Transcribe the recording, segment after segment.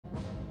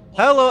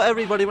Hello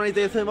everybody, my name is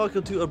Dave and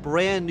welcome to a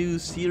brand new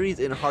series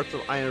in Hearts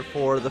of Iron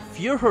 4, the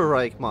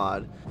Fuhrerreich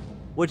mod,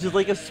 which is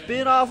like a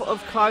spin-off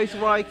of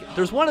Kaiserreich.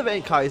 There's one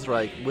event in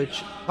Kaiserreich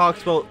which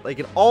talks about like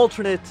an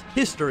alternate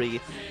history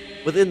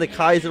within the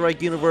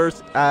Kaiserreich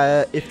universe,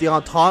 if the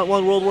Entente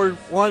won World War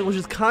I, which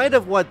is kind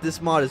of what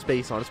this mod is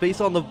based on. It's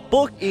based on the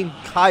book in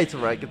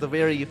Kaiserreich. It's a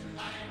very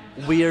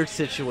weird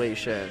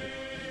situation.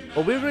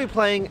 But we're going to be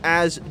playing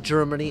as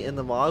Germany in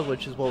the mod,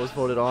 which is what was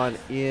voted on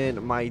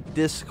in my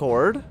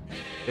Discord.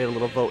 We had a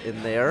little vote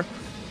in there.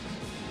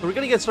 So we're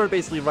going to get started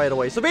basically right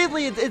away. So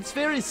basically, it's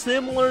very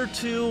similar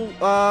to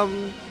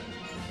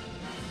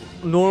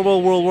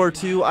normal World War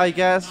II, I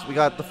guess. We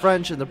got the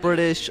French and the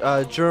British.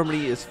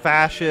 Germany is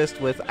fascist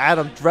with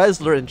Adam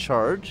Dressler in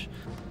charge.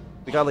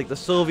 We got like the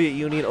Soviet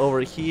Union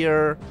over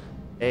here.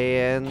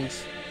 And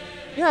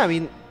yeah, I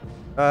mean,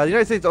 the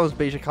United States owns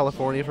Baja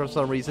California for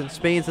some reason.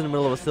 Spain's in the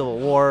middle of a civil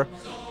war.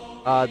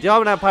 The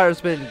Ottoman Empire has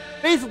been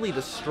basically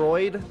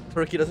destroyed.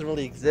 Turkey doesn't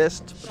really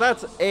exist, but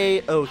that's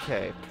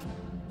a-okay.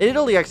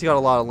 Italy actually got a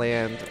lot of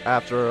land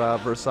after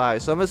Versailles,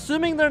 so I'm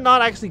assuming they're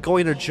not actually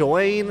going to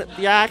join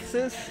the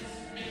Axis.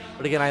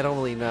 But again, I don't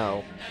really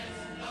know.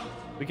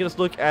 We can just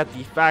look at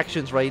the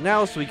factions right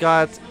now. So we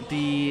got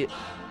the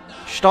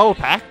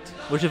Stahlpact,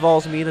 which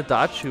involves me and the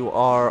Dutch, who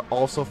are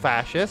also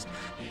fascist.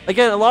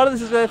 Again, a lot of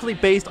this is definitely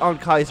based on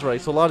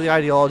Kaiserreich, so a lot of the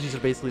ideologies are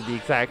basically the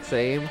exact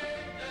same.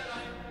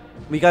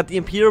 We got the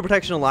Imperial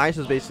Protection Alliance,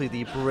 which is basically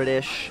the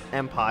British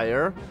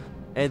Empire.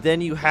 And then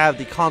you have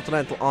the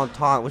Continental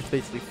Entente, which is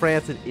basically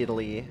France and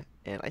Italy.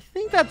 And I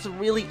think that's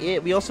really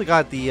it. We also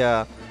got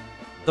the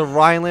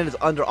Rhineland is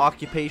under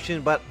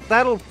occupation, but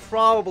that'll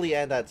probably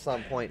end at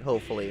some point,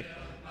 hopefully.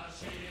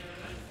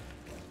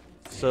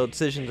 So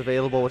decisions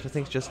available, which I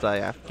think is just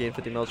gain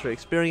 50 military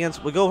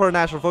experience. We'll go for our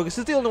national focus.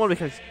 This is the only one we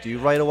can do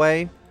right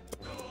away.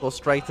 We'll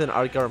strengthen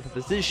our government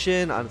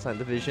position, unassigned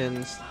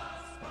divisions.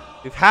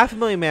 We have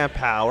 500,000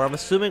 manpower. I'm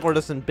assuming we're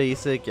just in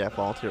basic, yeah,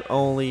 volunteer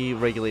only,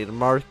 regulated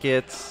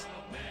markets,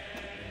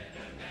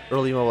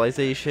 early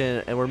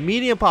mobilization, and we're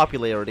medium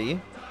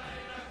popularity.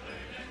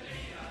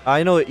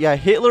 I know, yeah,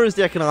 Hitler is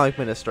the economic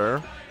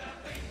minister.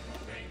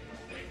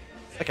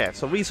 Okay,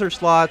 so research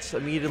slots.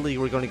 Immediately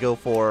we're going to go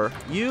for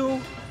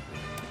you.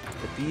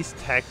 Get these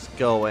techs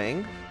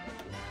going.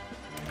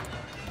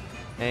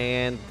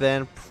 And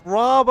then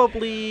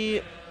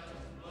probably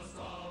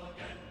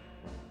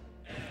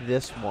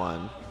this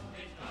one.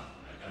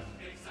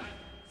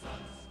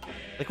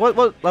 Like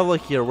what level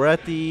here? We're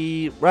at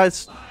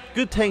as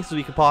good tanks as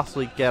we could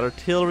possibly get.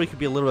 Artillery could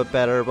be a little bit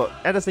better, but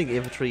I just think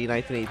infantry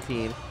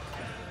 1918.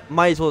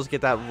 Might as well just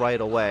get that right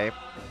away.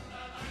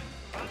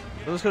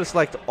 I'm just going to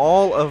select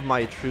all of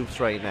my troops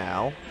right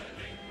now.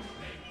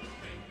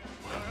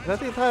 Is that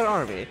the entire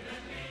army?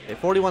 Okay,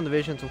 41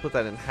 divisions, we'll put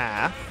that in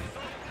half.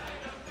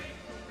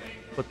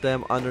 Put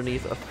them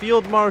underneath a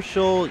field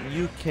marshal.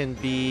 You can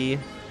be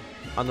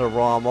under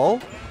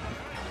Rommel.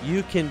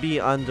 You can be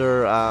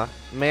under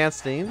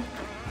Manstein.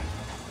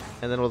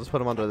 And then we'll just put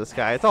them under this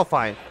guy. It's all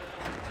fine.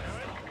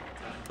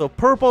 So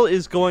purple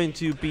is going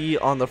to be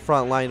on the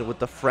front line with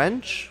the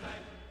French.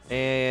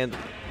 And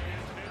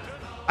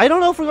I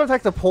don't know if we're going to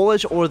attack the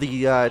Polish or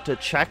the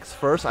Czechs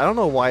first. I don't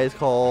know why it's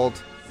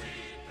called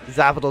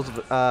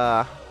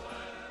Zapotoslavia.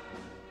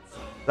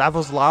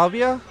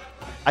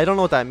 I don't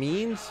know what that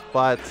means,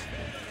 but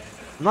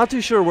I'm not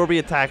too sure where we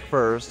attack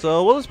first.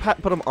 So we'll just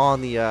put them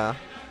on their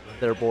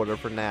border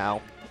for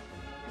now.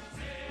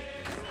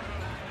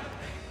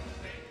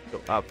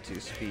 Go up to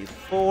speed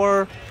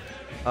 4.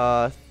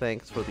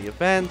 Thanks for the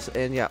event.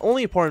 And yeah,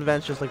 only important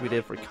events just like we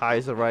did for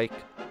Kaiserreich.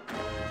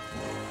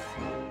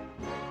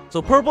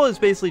 So purple is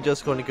basically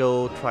just going to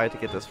go try to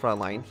get this front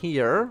line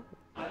here.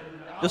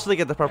 Just so they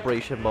get the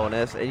preparation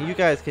bonus. And you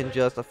guys can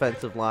just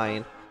offensive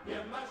line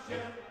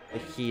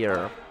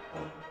here.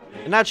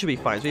 And that should be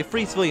fine. So we have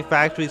 3 civilian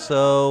factories.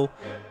 So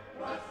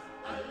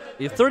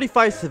we have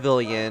 35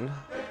 civilian.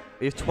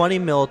 We have 20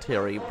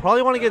 military.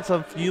 Probably want to get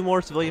some few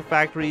more civilian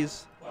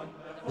factories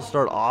to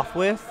start off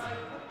with.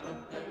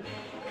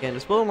 Again,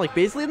 just put them like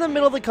basically in the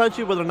middle of the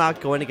country where they're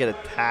not going to get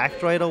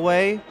attacked right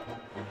away.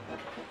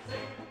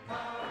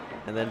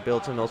 And then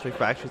build some military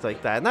factories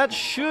like that. And that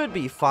should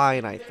be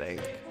fine, I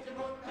think.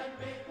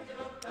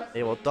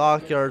 Naval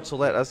dockyard, so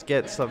let us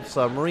get some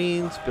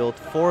submarines. Build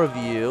 4 of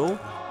you.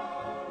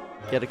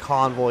 Get a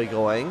convoy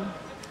going.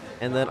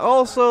 And then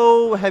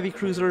also heavy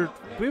cruiser. Do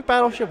we have a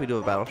battleship? We do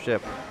have a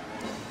battleship.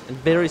 And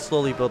very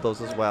slowly build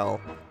those as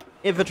well.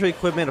 Infantry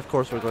equipment, of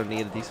course, we're going to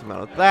need a decent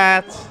amount of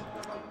that.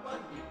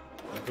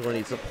 We're going to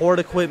need support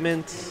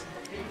equipment.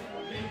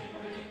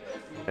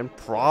 And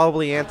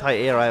probably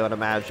anti-air, I would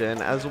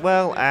imagine, as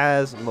well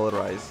as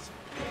motorized.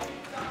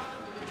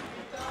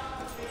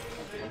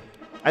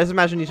 I just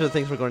imagine these are the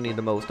things we're going to need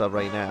the most of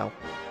right now.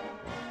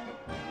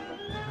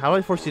 How do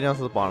I force you down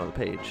to the bottom of the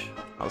page?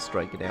 I'll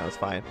strike it down, it's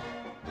fine.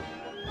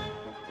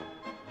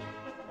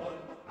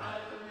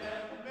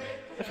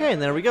 Okay,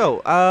 and there we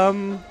go.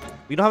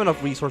 We don't have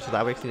enough resources for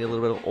that. We actually need a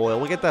little bit of oil.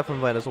 We'll get that from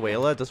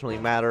Venezuela. It doesn't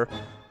really matter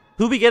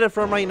who we get it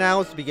from right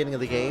now. It's the beginning of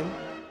the game.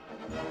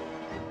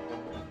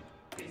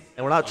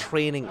 And we're not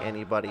training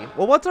anybody.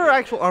 Well, what's our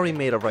actual army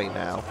made of right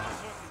now?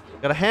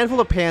 Got a handful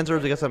of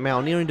panzers, we got some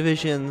mountaineering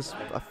divisions,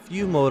 a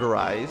few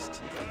motorized.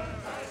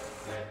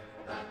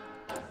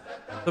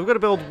 So we're gonna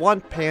build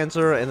 1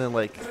 panzer and then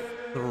like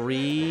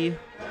 3,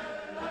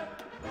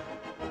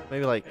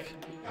 maybe like,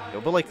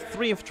 but like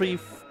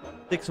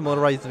 6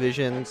 motorized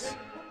divisions.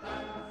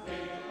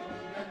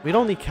 We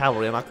don't need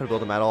cavalry, I'm not gonna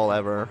build them at all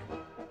ever.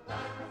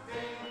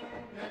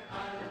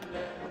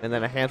 And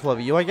then a handful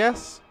of you, I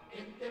guess.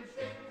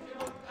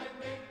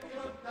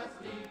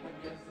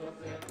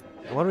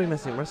 What are we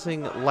missing? We're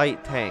missing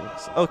light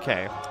tanks.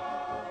 Okay.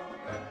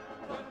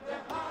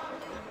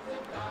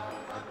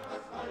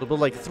 We'll build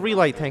like 3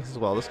 light tanks as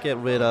well. Let's get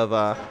rid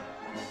of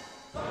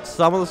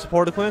some of the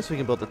support equipment so we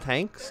can build the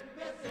tanks.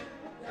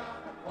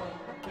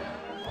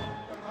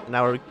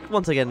 Now we're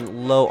once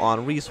again low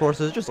on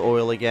resources, just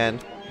oil again.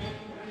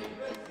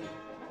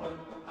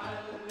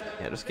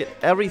 Yeah, just get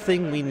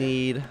everything we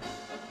need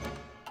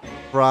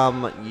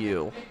from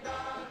you.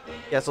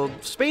 Yeah, so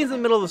Spain's in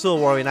the middle of the Civil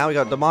War right now. We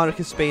got the Monarch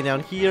of Spain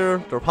down here,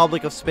 the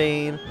Republic of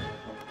Spain,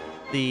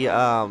 the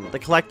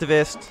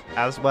collectivist,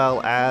 as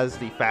well as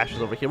the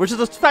fascists over here, which is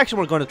the faction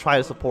we're going to try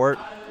to support.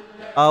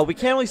 We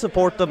can't really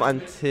support them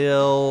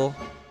until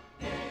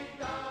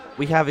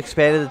we have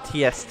expanded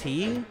the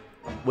TST,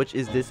 which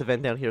is this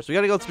event down here. So we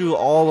got to go through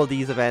all of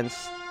these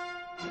events,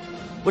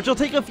 which will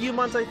take a few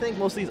months, I think.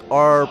 Most of these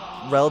are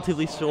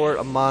relatively short,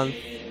 a month.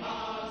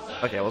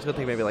 Okay, well, it's going to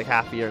take maybe like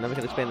half a year, and then we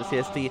can expand the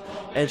CST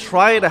and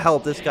try to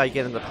help this guy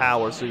get into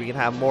power so we can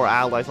have more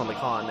allies on the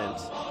continent.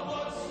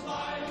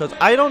 Because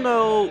I don't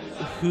know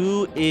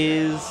who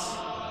is...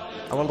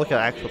 I want to look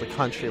at the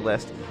country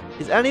list.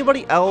 Is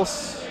anybody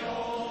else...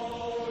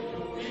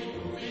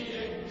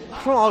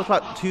 From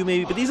Autocrat 2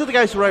 maybe, but these are the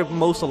guys who are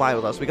most aligned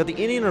with us. We got the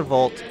Indian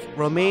Revolt,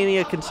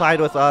 Romania can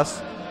side with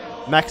us,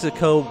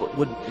 Mexico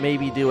would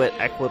maybe do it,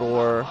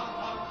 Ecuador...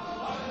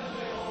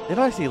 They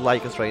don't actually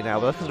like us right now,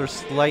 but that's because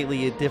they're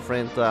slightly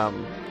different,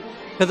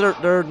 because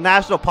they're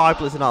national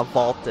populist and not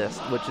Baltist,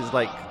 which is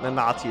like the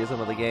Nazism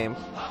of the game.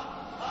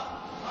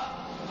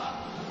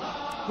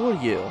 Who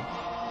are you?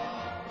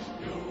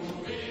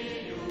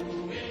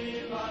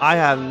 I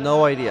have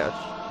no idea.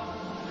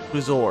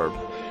 Who's Orb?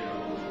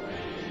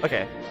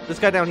 Okay, this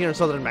guy down here in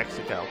southern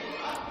Mexico.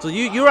 So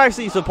you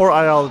actually support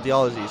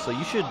ideology, so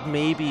you should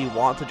maybe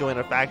want to join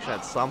our faction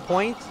at some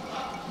point.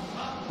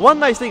 One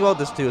nice thing about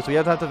this too is we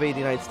have to invade the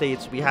United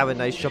States. We have a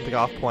nice jumping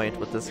off point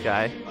with this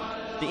guy.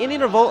 The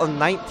Indian Revolt in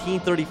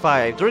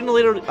 1935. During the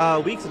later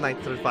weeks of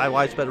 1935,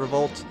 widespread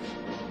revolt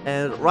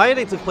and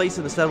rioting took place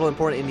in several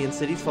important Indian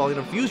cities following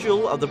the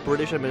refusal of the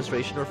British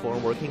administration to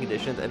reform working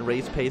conditions and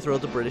raise pay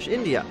throughout the British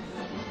India.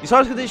 These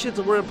harsh conditions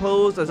were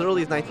imposed as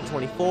early as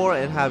 1924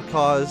 and have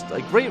caused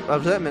a great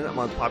resentment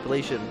among the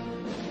population.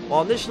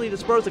 While initially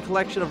dispersed, a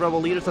collection of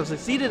rebel leaders have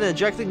succeeded in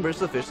ejecting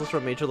British officials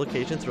from major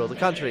locations throughout the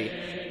country.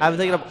 Having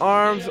taken up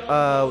arms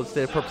with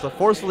the purpose of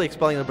forcefully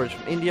expelling the British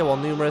from India, while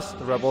numerous,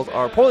 the rebels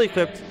are poorly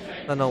equipped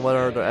and know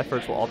whether their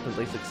efforts will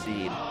ultimately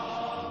succeed.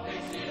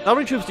 How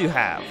many troops do you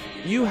have?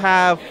 You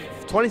have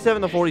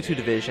 27 to 42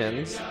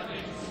 divisions.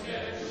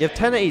 You have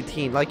 10 to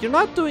 18. Like, you're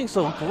not doing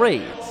so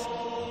great.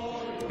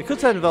 We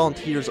could send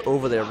volunteers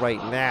over there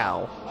right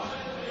now.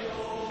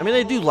 I mean,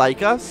 they do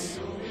like us.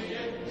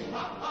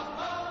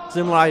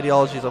 Similar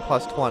ideologies of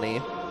plus 20.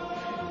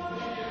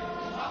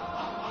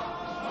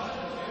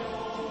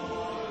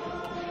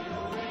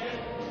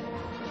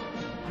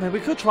 I mean, we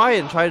could try it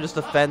and try to just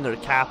defend their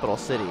capital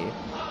city.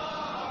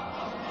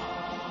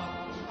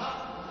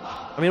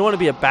 I mean, it wouldn't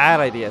be a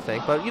bad idea, I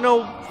think. But, you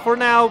know, for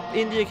now,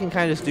 India can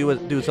kind of just do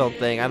its own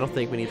thing. I don't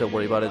think we need to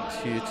worry about it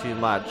too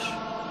much.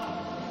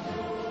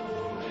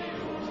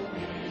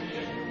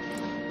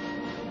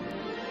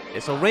 Okay,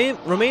 so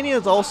Romania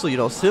is also, you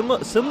know,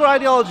 similar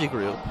ideology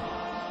group.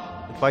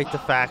 Fight the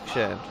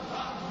faction.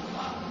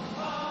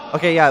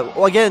 Okay, yeah.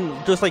 Well, again,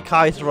 just like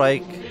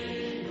Kaiserreich,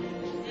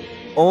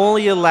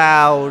 only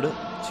allowed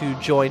to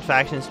join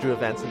factions through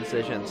events and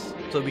decisions.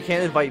 So we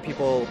can't invite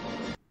people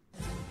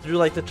through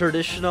like the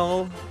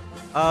traditional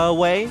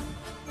way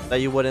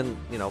that you would in,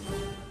 you know,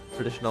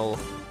 traditional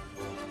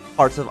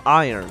Hearts of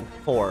Iron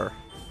 4.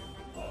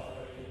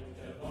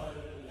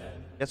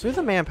 Yeah, so we have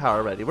the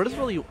manpower ready. We're just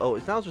really... Oh,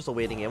 now it's just a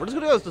waiting game. We're just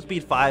going to go to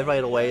speed 5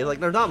 right away.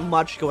 Like, there's not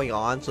much going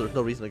on, so there's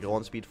no reason to go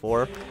on speed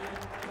 4.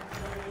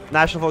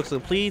 National focus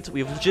complete.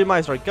 We've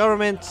legitimized our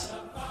government.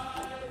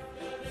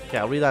 Okay,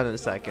 I'll read that in a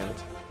second.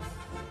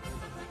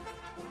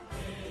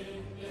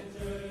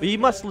 We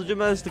must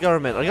legitimize the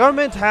government. Our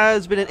government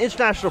has been an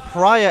international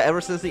pariah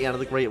ever since the end of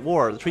the Great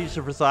War. The treaties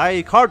of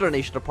Versailles carved our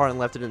nation apart and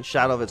left it in the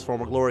shadow of its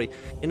former glory.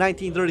 In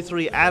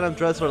 1933, Adam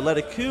Dressler led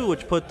a coup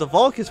which put the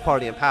Volkist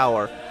Party in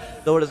power.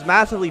 Though it is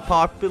massively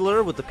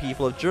popular with the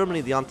people of Germany,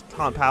 the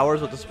Entente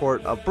powers, with the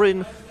support of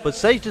Britain, put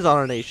sanctions on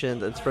our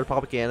nation and spread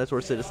propaganda to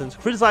our citizens,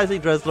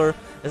 criticizing Dressler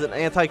as an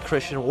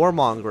anti-Christian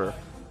warmonger.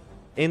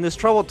 In this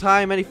troubled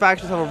time, many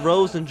factions have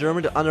arose in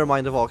Germany to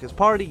undermine the Volkist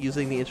Party,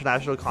 using the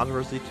international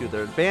controversy to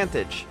their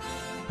advantage.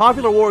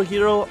 Popular war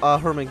hero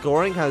Hermann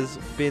Göring has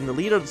been the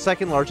leader of the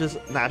second largest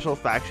national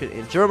faction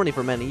in Germany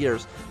for many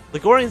years. The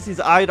Göring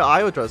sees eye to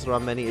eye with Dressler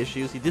on many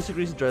issues. He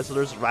disagrees with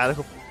Dressler's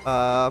radical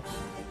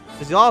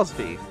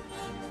physiology,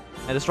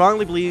 and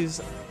strongly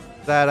believes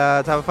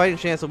that to have a fighting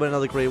chance to win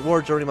another great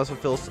war, Germany must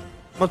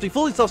be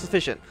fully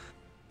self-sufficient.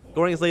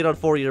 Göring has laid out a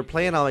 4-year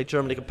plan to make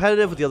Germany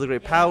competitive with the other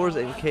great powers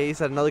in case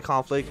that another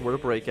conflict were to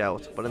break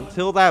out. But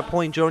until that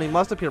point, Germany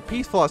must appear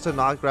peaceful as to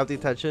not grab the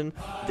attention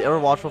of the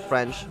ever-watchful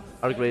French,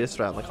 our greatest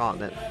threat on the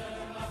continent.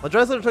 When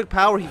Dressler took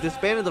power, he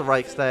disbanded the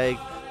Reichstag.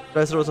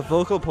 Dressler was a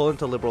vocal opponent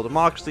to liberal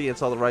democracy and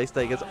saw the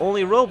Reichstag as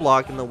only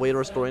roadblock in the way to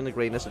restoring the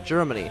greatness of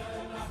Germany.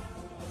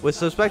 With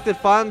suspected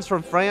funds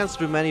from France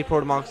through many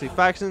pro-democracy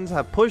factions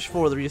have pushed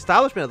for the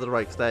re-establishment of the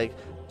Reichstag,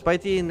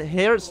 despite the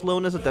inherent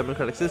slowness of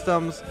democratic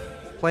systems,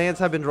 plans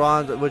have been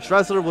drawn which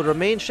Dressler would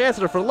remain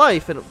Chancellor for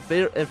life and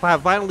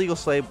have final legal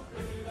say,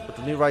 but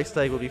the new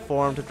Reichstag would be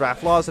formed to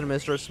draft laws and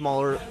administer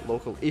smaller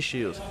local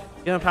issues.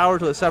 Giving power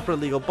to a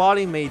separate legal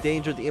body may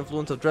endanger the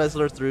influence of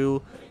Dressler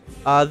through,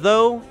 but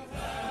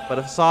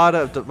a facade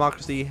of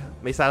democracy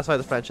may satisfy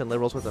the French and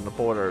liberals within the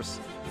borders.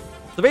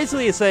 So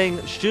basically it's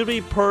saying, should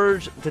we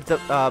purge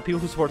the people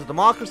who support the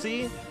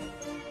democracy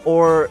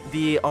or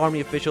the army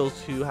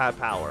officials who have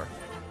power?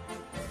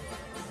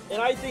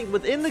 And I think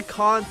within the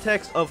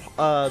context of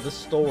the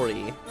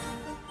story,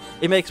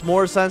 it makes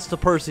more sense to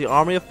purge the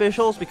army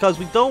officials because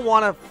we don't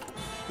want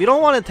to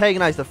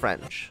antagonize the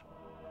French.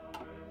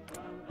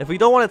 If we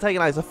don't want to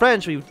antagonize the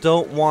French, we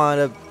don't want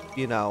to,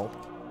 you know,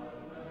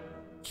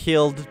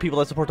 kill the people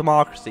that support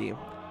democracy,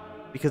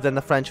 because then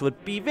the French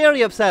would be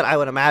very upset, I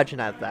would imagine,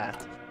 at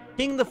that.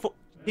 King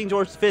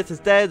George V is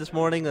dead this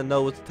morning. The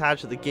note was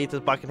attached to the gates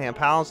of Buckingham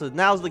Palace, and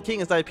now the king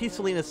has died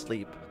peacefully in his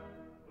sleep.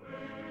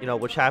 You know,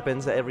 which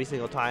happens every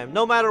single time,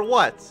 no matter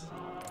what. So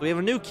we have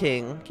a new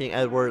king, King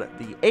Edward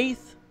VIII.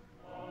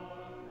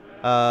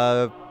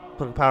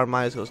 Political power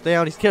minus goes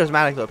down. He's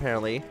charismatic though,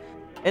 apparently.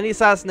 And the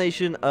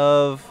assassination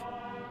of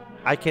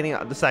II.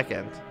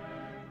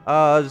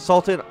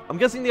 Sultan. I'm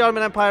guessing the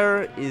Ottoman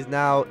Empire is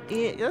now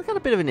got a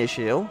bit of an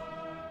issue.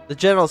 The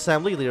General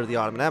Assembly, leader of the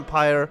Ottoman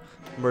Empire,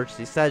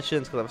 emergency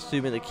sessions, because I'm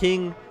assuming the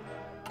king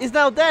is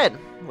now dead,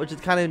 which is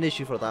kind of an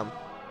issue for them.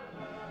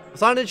 It's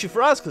not an issue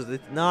for us because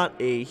it's not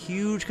a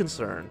huge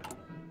concern.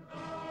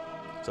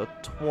 So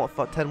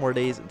 10 more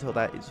days until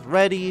that is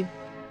ready.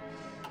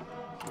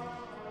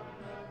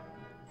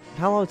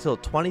 How long until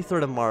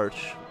 23rd of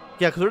March?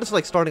 Yeah, because we're just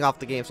like starting off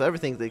the game, so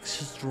everything's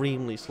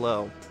extremely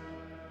slow.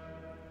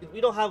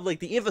 We don't have like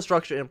the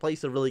infrastructure in place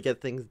to really get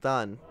things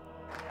done.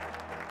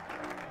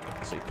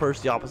 So we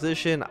purge the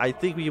opposition. I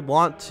think we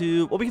want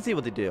to... Well, we can see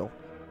what they do.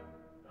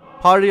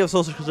 Party of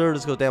Social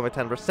Conservatives goes down by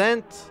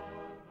 10%.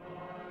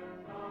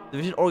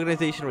 Division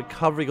Organization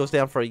Recovery goes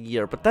down for a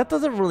year, but that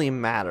doesn't really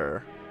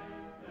matter.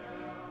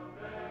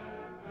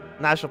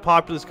 National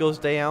Populace goes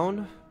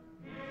down.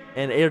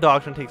 And Air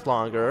Doctrine takes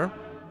longer.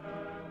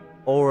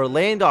 Or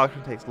Land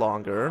Doctrine takes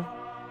longer.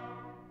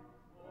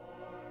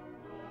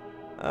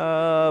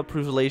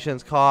 Improved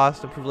Relations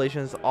cost. Improved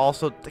Relations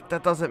also...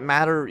 That doesn't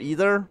matter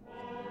either.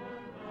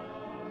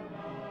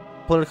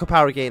 Political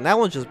power gain. That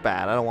one's just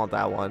bad. I don't want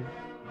that one.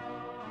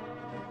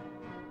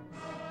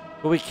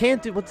 But we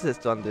can't do... What's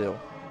this undo?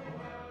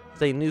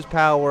 Say news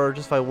power.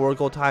 Justify war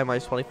goal time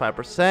minus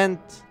 25%.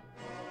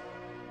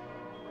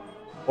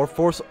 Or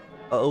force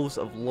oaths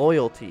of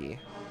loyalty.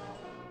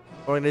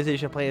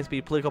 Organization and planning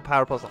speed. Political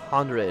power plus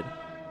 100.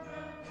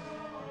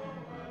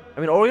 I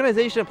mean,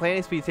 organization and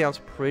planning speed sounds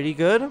pretty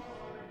good.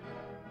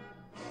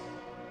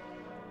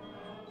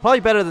 Probably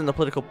better than the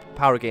political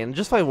power gain.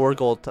 Just by war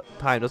goal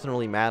time doesn't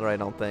really matter, I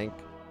don't think.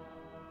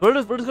 We're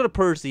just going to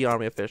purge the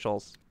army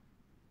officials.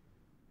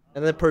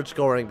 And then purge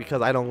Göring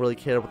because I don't really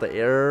care about the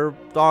air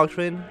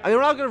doctrine. I mean,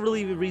 we're not going to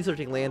really be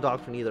researching land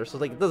doctrine either. So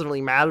like, it doesn't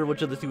really matter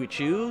which of the two we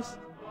choose.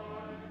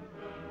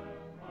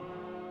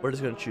 We're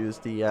just going to choose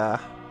the...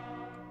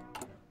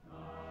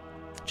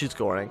 choose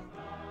Göring.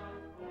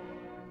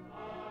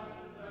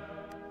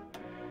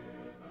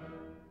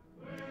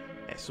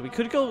 Okay, so we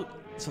could go...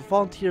 So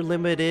volunteer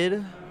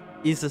limited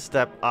is a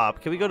step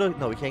up. Can we go to...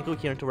 No, we can't go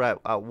here until we're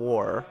at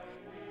war.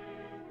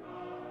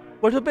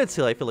 We're a bit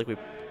silly. I feel like we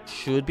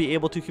should be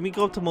able to. Can we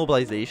go up to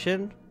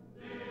mobilization?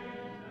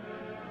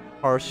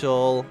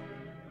 Partial.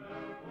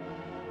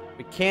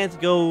 We can't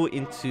go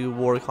into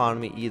war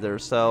economy either,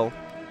 so...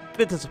 A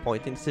bit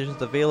disappointing.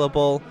 Decisions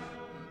available.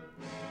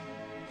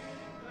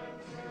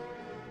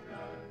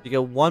 You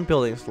get one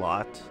building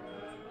slot.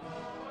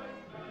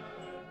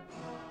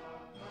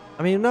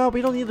 I mean, no,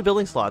 we don't need the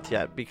building slots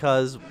yet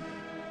because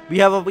we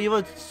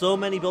have so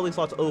many building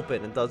slots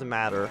open. It doesn't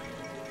matter.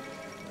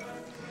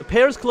 The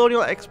Paris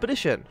Colonial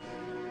Expedition.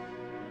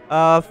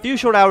 A few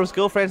short hours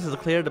ago, France has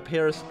declared the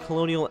Paris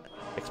Colonial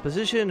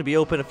Expedition to be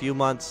open a few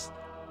months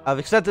of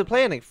extensive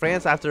planning.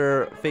 France,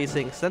 after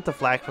facing extensive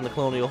flack from the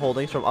colonial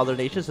holdings from other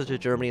nations such as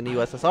Germany and the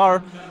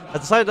USSR,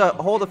 has decided to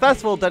hold a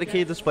festival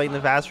dedicated to displaying the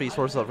vast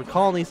resources of her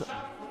colonies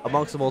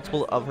amongst the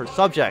multiple of her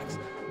subjects.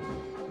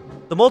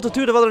 The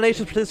multitude of other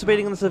nations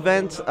participating in this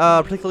event,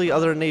 particularly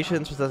other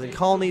nations possessing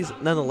colonies,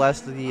 nonetheless,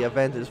 the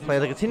event is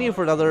planned to continue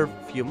for another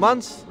few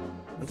months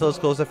until it's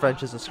closed at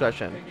French's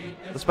discretion,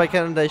 despite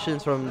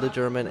recommendations from the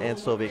German and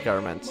Soviet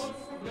governments.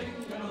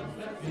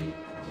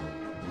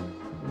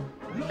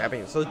 I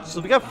mean, so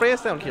we got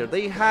France down here.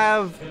 They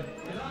have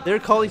their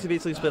colonies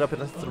basically split up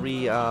into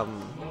 3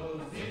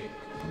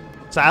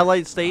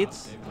 satellite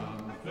states,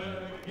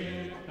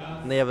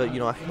 and they have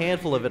a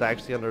handful of it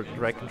actually under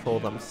direct control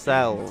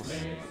themselves.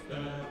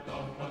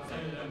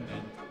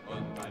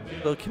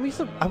 So can we?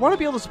 I want to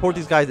be able to support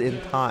these guys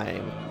in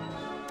time.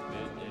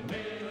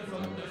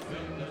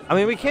 I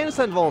mean, we can't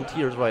send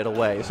volunteers right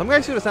away, so I'm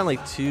actually gonna send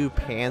like 2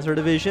 Panzer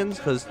divisions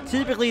because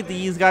typically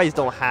these guys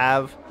don't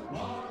have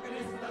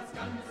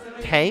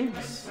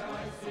tanks,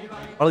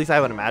 or at least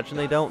I would imagine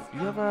they don't. You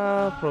have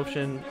a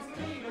promotion.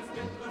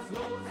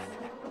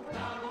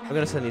 I'm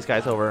gonna send these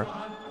guys over.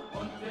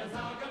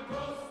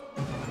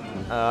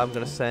 I'm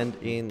gonna send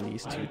in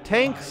these 2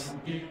 tanks.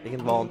 They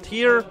can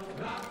volunteer.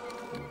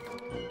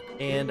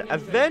 And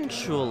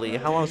eventually,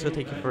 how long is it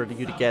going to take for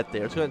you to get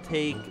there? It's going to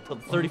take until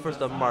the 31st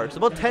of March. It's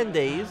about 10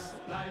 days.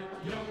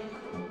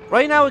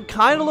 Right now, it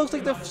kind of looks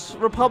like the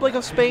Republic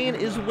of Spain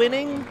is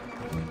winning,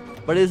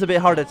 but it is a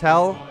bit hard to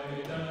tell.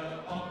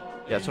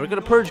 Yeah, so we're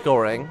going to purge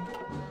Goring.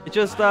 It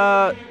just,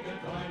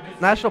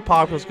 national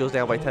populace goes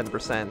down by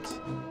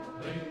 10%.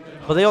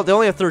 But they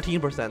only have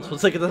 13%, so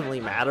it's like it doesn't really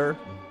matter.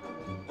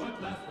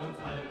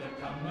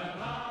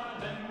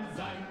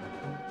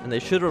 And they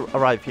should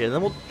arrive here. And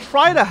then we'll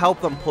try to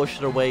help them push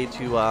their way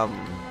to,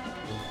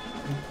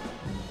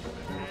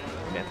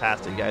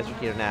 Fantastic, guys are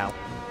here now.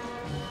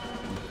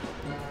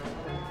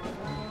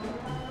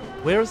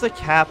 Where's the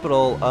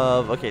capital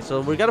of... Okay,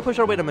 so we got to push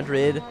our way to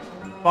Madrid,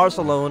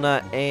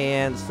 Barcelona,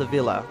 and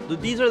Sevilla.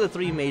 These are the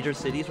 3 major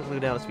cities we're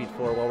going to go down to speed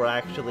 4 while we're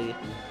actually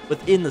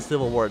within the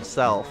Civil War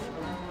itself.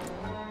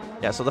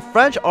 Yeah, so the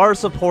French are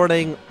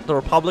supporting the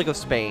Republic of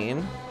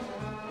Spain.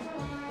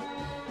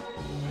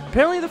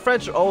 Apparently the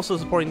French are also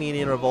supporting the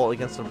Indian Revolt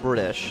against the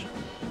British.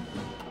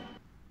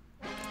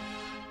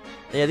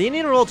 Yeah, the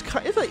Indian Revolt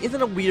is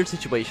in a weird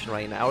situation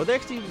right now. Are they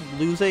actually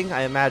losing?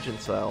 I imagine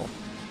so.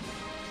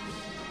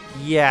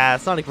 Yeah,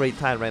 it's not a great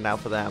time right now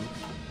for them.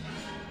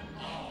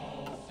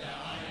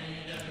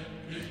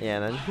 Yeah,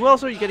 and then who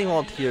else are you getting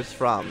volunteers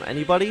from?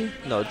 Anybody?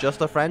 No, just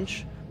the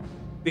French?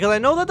 Because I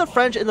know that the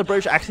French and the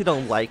British actually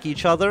don't like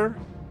each other.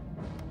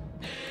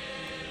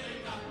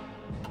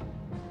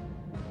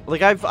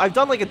 Like, I've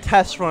done, like, a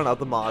test run of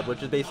the mod,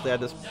 which is basically I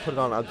just put it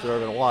on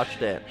Observe and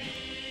watched it.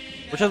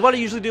 Which is what I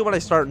usually do when I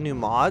start new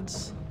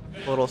mods.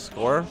 A little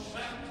score.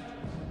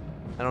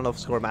 I don't know if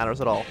score matters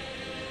at all.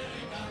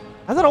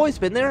 Has it always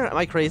been there? Am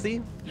I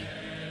crazy?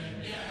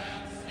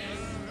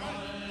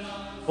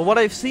 But what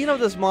I've seen of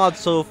this mod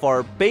so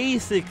far,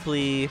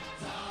 basically,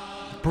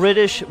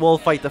 British will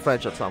fight the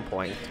French at some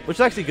point. Which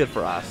is actually good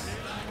for us.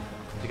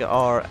 We got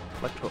our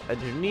electrical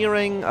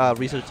engineering,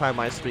 research time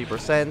minus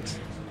 3%.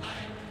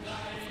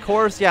 Of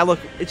course, yeah, look,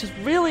 it's just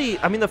really...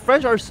 I mean, the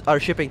French are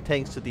shipping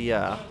tanks to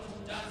the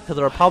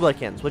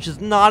Republicans, which is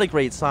not a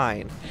great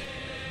sign.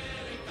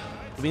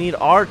 We need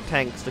our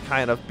tanks to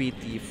kind of beat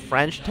the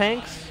French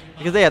tanks.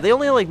 Because, yeah, they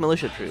only have, like,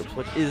 militia troops,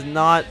 which is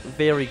not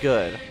very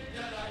good.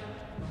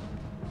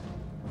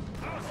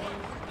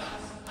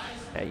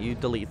 Okay, you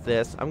delete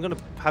this. I'm going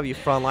to have you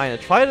frontline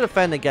and try to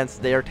defend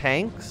against their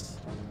tanks.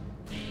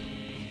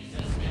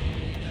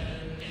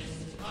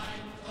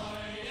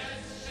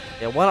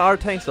 Yeah, one of our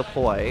tanks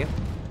deploy.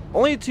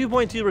 Only a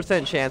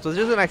 2.2% chance, which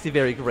isn't actually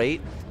very great.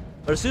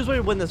 But as soon as we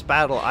win this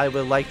battle, I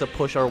would like to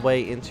push our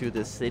way into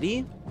this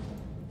city.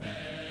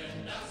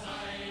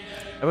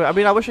 I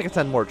mean, I wish I could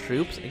send more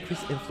troops.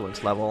 Increase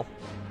influence level.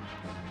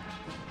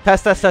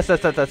 Test.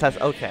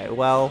 Okay,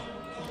 well,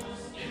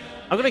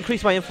 I'm going to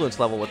increase my influence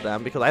level with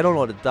them because I don't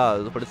know what it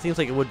does, but it seems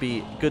like it would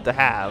be good to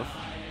have.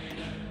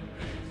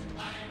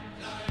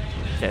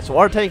 Okay, so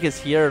our tank is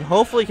here, and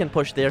hopefully can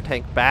push their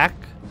tank back.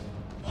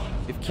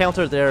 We've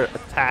countered their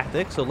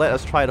tactics, so let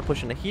us try to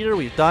push into here.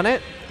 We've done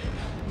it.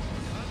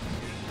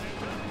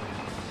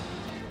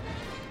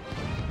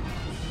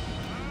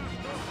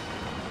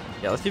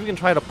 Yeah, let's see if we can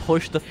try to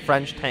push the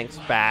French tanks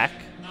back.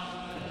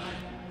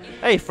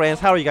 Hey, France,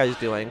 how are you guys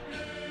doing?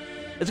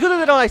 It's good that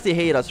they don't actually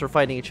hate us for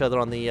fighting each other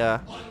on the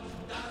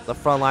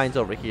front lines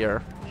over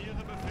here.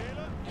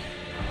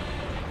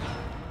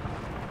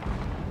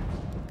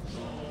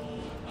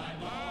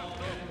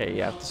 Okay,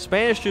 yeah, the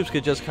Spanish troops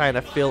could just kind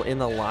of fill in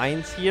the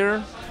lines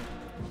here.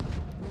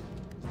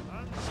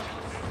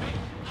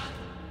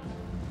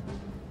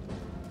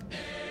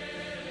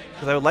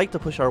 Because I would like to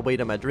push our way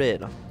to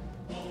Madrid.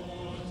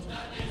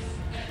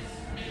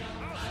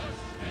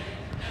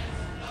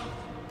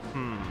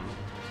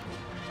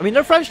 I mean,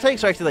 their French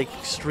tanks are actually, like,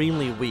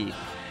 extremely weak.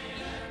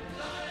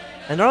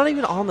 And they're not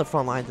even on the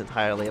front lines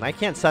entirely, and I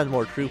can't send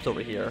more troops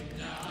over here.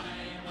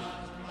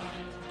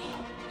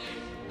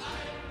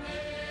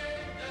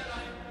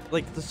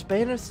 Like, the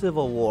Spanish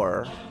Civil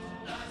War.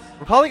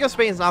 Republic of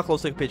Spain is not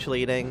close to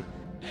capitulating.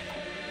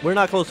 we're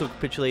not close to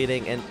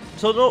capitulating, and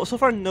so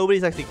far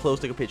nobody's actually close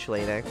to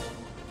capitulating.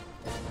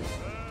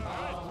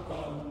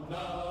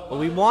 But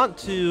we want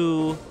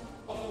to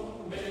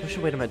push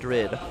away to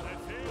Madrid.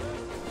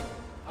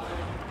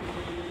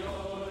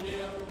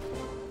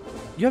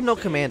 You have no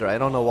commander. I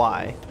don't know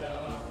why.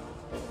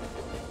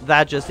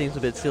 That just seems a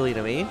bit silly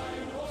to me.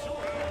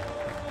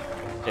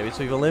 Okay, so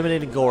we've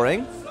eliminated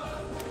Goring.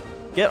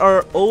 Get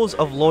our Oaths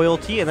of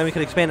Loyalty, and then we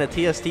can expand a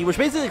TST, which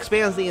basically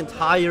expands the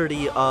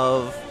entirety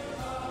of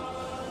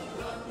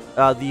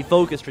the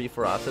focus tree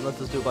for us, and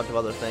lets us do a bunch of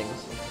other things.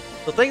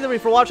 So thank you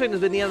for watching. This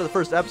has been the end of the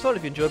first episode.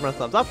 If you enjoyed, run a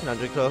thumbs up, and I'll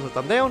drink a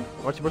thumbs down,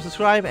 or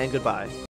subscribe, and goodbye.